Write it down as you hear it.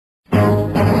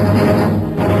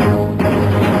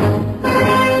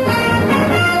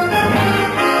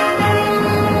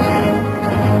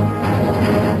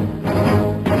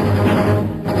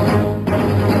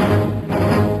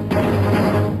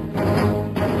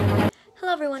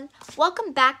Hello everyone,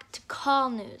 welcome back to Call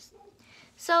News.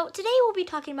 So today we'll be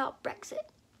talking about Brexit.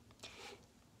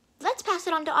 Let's pass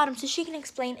it on to Autumn so she can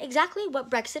explain exactly what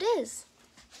Brexit is.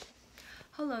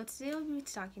 Hello, today we'll be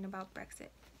talking about Brexit.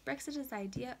 Brexit is the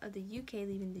idea of the UK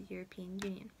leaving the European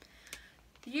Union.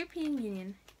 The European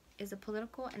Union is a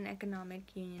political and economic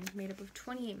union made up of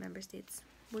 28 member states,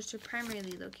 which are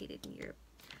primarily located in Europe.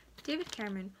 David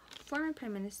Cameron, former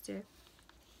Prime Minister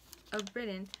of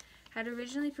Britain, had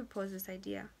originally proposed this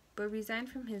idea, but resigned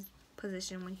from his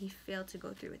position when he failed to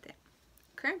go through with it.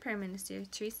 Current Prime Minister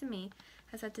Theresa May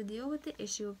has had to deal with the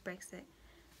issue of Brexit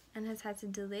and has had to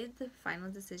delay the final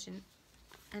decision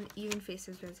and even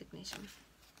faces resignation.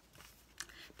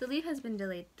 The leave has been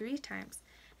delayed 3 times,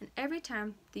 and every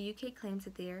time the UK claims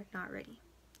that they are not ready.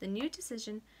 The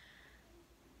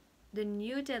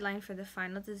new deadline for the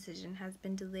final decision has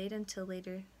been delayed until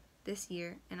later this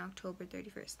year in October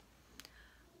 31st.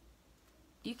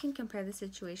 You can compare the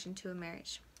situation to a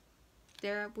marriage.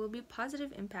 There will be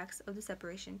positive impacts of the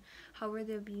separation, however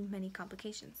there will be many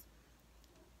complications.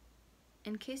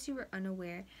 In case you were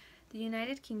unaware, the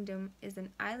United Kingdom is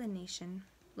an island nation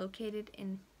located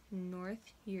in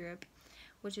North Europe,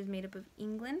 which is made up of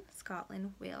England,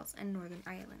 Scotland, Wales, and Northern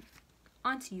Ireland.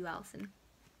 On to you, Allison.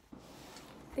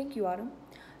 Thank you, Autumn.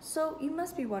 So you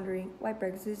must be wondering why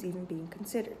Brexit is even being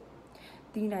considered.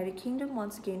 The United Kingdom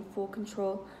wants to gain full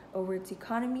control over its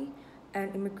economy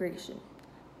and immigration.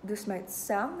 This might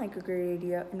sound like a great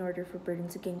idea in order for Britain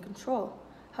to gain control.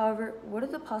 However, what are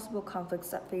the possible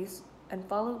conflicts that face and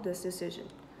follow this decision?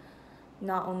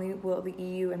 Not only will the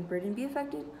EU and Britain be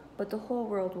affected, but the whole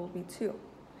world will be too.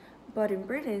 But in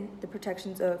Britain, the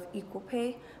protections of equal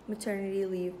pay, maternity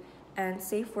leave, and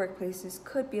safe workplaces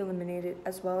could be eliminated,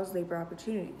 as well as labor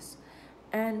opportunities.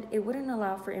 And it wouldn't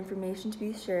allow for information to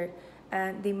be shared,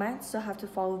 and they might still have to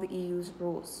follow the EU's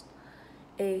rules.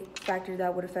 A factor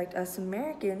that would affect us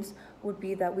Americans would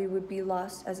be that we would be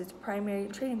lost as its primary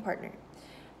trading partner.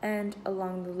 And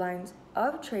along the lines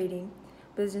of trading,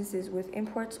 businesses with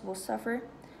imports will suffer,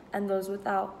 and those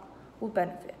without will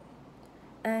benefit.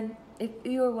 And if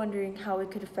you are wondering how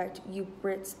it could affect you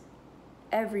Brits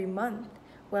every month,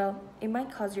 well, it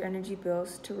might cause your energy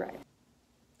bills to rise.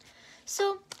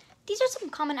 So these are some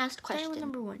common asked questions. Starting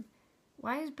with number 1.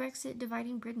 Why is Brexit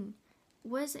dividing Britain?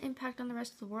 What is the impact on the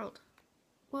rest of the world?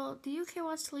 Well, the UK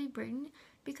wants to leave Britain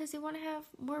because they want to have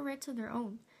more rights of their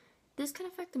own. This can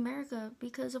affect America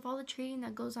because of all the trading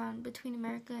that goes on between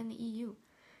America and the EU.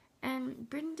 And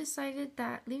Britain decided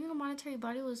that leaving a monetary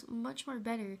body was much more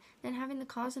better than having the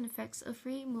cause and effects of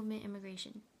free movement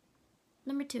immigration.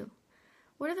 Number 2.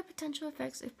 What are the potential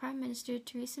effects if Prime Minister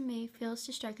Theresa May fails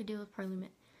to strike a deal with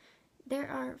Parliament? There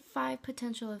are 5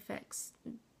 potential effects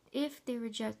if they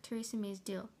reject Theresa May's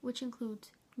deal, which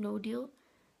includes no deal,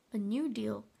 a new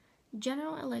deal,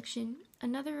 general election,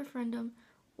 another referendum,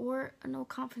 or a no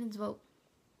confidence vote.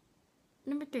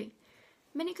 Number 3.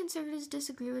 Many conservatives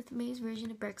disagree with May's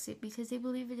version of Brexit because they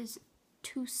believe it is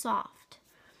too soft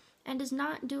and does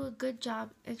not do a good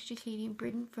job extricating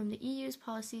Britain from the EU's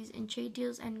policies in trade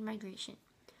deals and migration.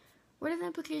 What are the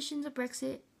implications of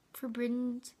Brexit for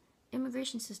Britain's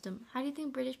immigration system? How do you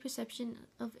think British perception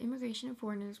of immigration and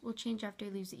foreigners will change after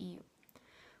it leaves the EU?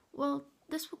 Well,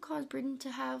 this will cause Britain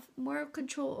to have more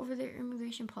control over their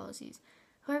immigration policies.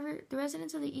 However, the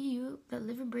residents of the EU that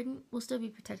live in Britain will still be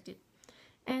protected,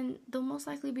 and they'll most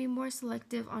likely be more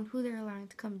selective on who they're allowing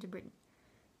to come to Britain.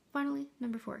 Finally,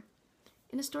 number 4.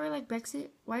 In a story like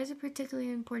Brexit, why is it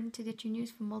particularly important to get your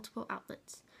news from multiple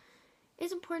outlets?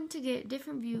 It's important to get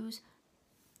different views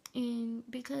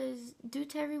because due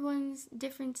to everyone's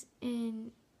difference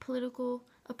in political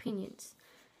opinions.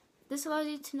 This allows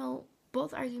you to know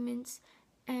both arguments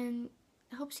and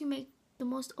helps you make the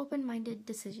most open-minded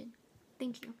decision.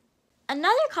 Thank you.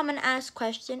 Another common asked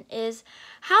question is,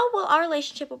 how will our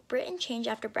relationship with Britain change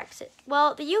after Brexit?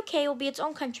 Well, the UK will be its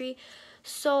own country,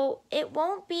 so it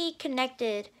won't be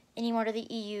connected anymore to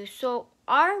the EU. So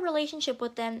our relationship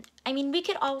with them, we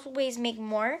could always make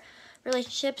more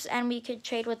relationships and we could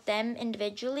trade with them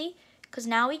individually, because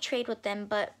now we trade with them,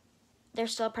 but they're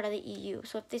still a part of the EU.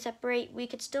 So if they separate, we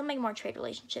could still make more trade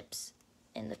relationships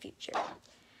in the future.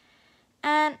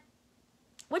 And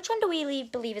which one do we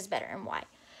believe is better and why?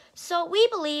 So we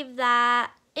believe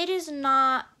that it is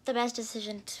not the best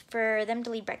decision for them to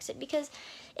leave Brexit, because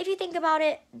if you think about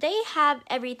it, they have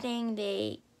everything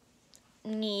they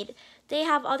need. They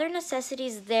have other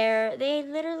necessities there. They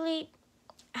literally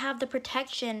have the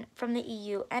protection from the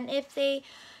EU, and if they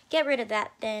get rid of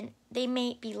that, then they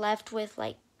may be left with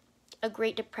like a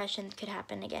Great Depression could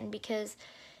happen again, because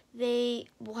they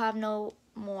will have no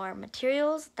more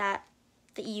materials that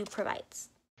the EU provides.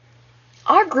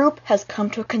 Our group has come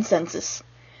to a consensus.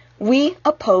 We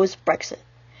oppose Brexit.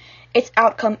 Its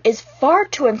outcome is far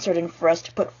too uncertain for us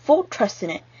to put full trust in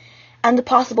it, and the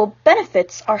possible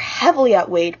benefits are heavily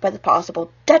outweighed by the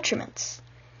possible detriments.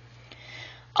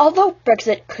 Although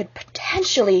Brexit could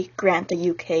potentially grant the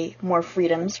UK more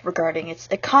freedoms regarding its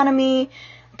economy,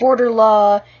 border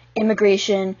law,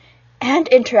 immigration, and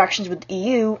interactions with the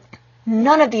EU,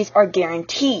 none of these are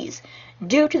guarantees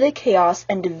due to the chaos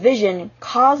and division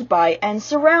caused by and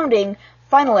surrounding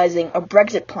finalizing a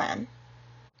Brexit plan.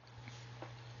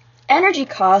 Energy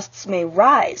costs may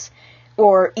rise,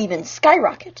 or even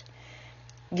skyrocket.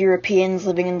 Europeans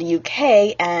living in the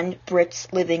UK and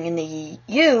Brits living in the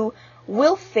EU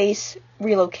will face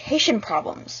relocation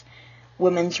problems.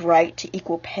 Women's right to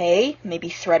equal pay may be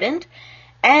threatened,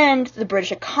 and the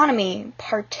British economy,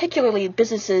 particularly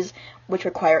businesses which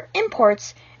require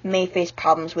imports, may face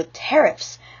problems with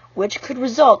tariffs, which could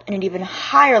result in an even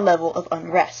higher level of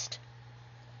unrest.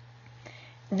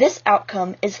 This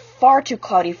outcome is far too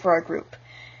cloudy for our group,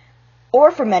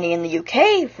 or for many in the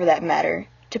UK, for that matter,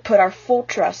 to put our full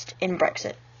trust in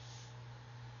Brexit.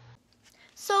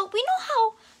 So we know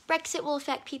how Brexit will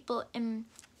affect people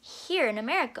here in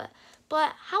America,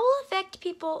 but how will it affect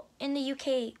people in the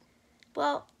UK?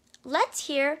 Well, let's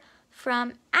hear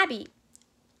from Abby,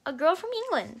 a girl from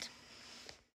England.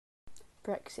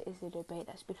 Brexit is a debate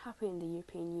that's been happening in the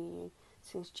European Union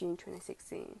since June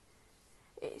 2016.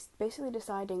 It's basically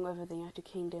deciding whether the United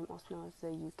Kingdom, also known as the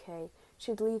UK,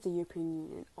 should leave the European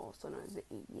Union, also known as the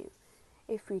EU.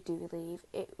 If we do leave,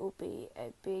 it will be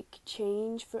a big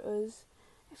change for us,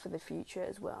 for the future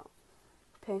as well.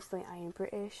 Personally, I am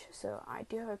British, so I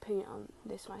do have an opinion on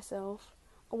this myself.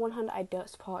 On one hand, I don't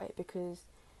support it because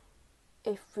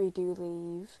if we do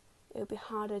leave, it'll be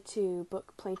harder to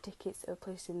book plane tickets to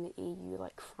places in the EU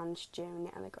like France,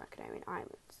 Germany and the Grand Canarian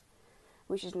Islands,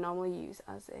 which is normally used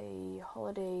as a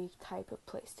holiday type of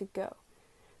place to go.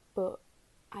 But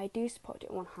I do support it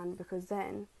on one hand because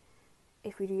then,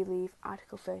 if we do leave,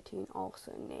 Article 13,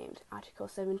 also named Article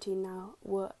 17 now,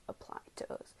 won't apply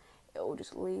to us. It will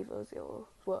just leave us, it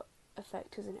won't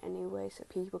affect us in any way, so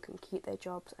people can keep their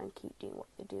jobs and keep doing what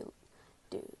they do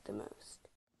the most.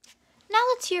 Now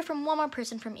let's hear from one more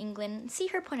person from England and see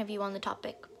her point of view on the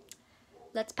topic.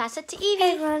 Let's pass it to Evie.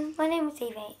 Hey everyone, my name is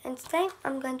Evie, and today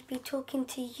I'm going to be talking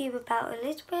to you about a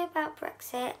little bit about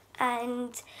Brexit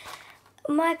and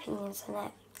my opinions on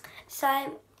it.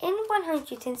 So, in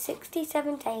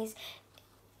 167 days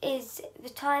is the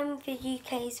time the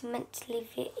UK is meant to leave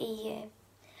the EU.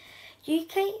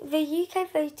 The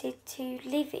UK voted to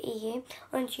leave the EU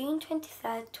on June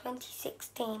 23rd,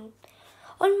 2016.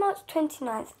 On March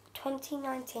 29th,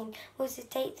 2019 was the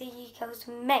date the UK was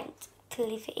meant to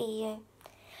leave the EU.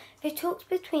 The talks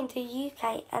between the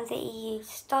UK and the EU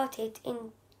started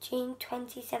in June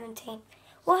 2017.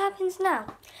 What happens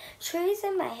now?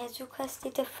 Theresa May has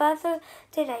requested a further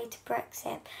delay to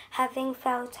Brexit, having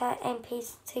failed her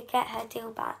MPs to get her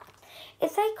deal back.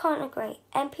 If they can't agree,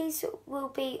 MPs will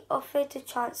be offered a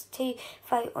chance to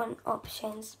vote on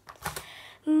options.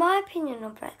 My opinion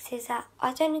on Brexit is that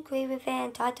I don't agree with it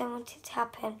and I don't want it to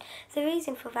happen. The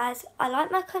reason for that is I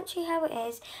like my country how it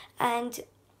is and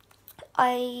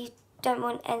I don't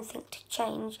want anything to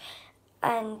change,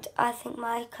 and I think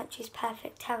my country is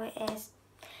perfect how it is.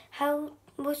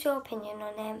 What's your opinion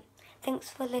on it? Thanks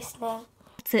for listening.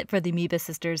 That's it for the Amoeba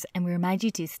Sisters, and we remind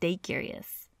you to stay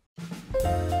curious.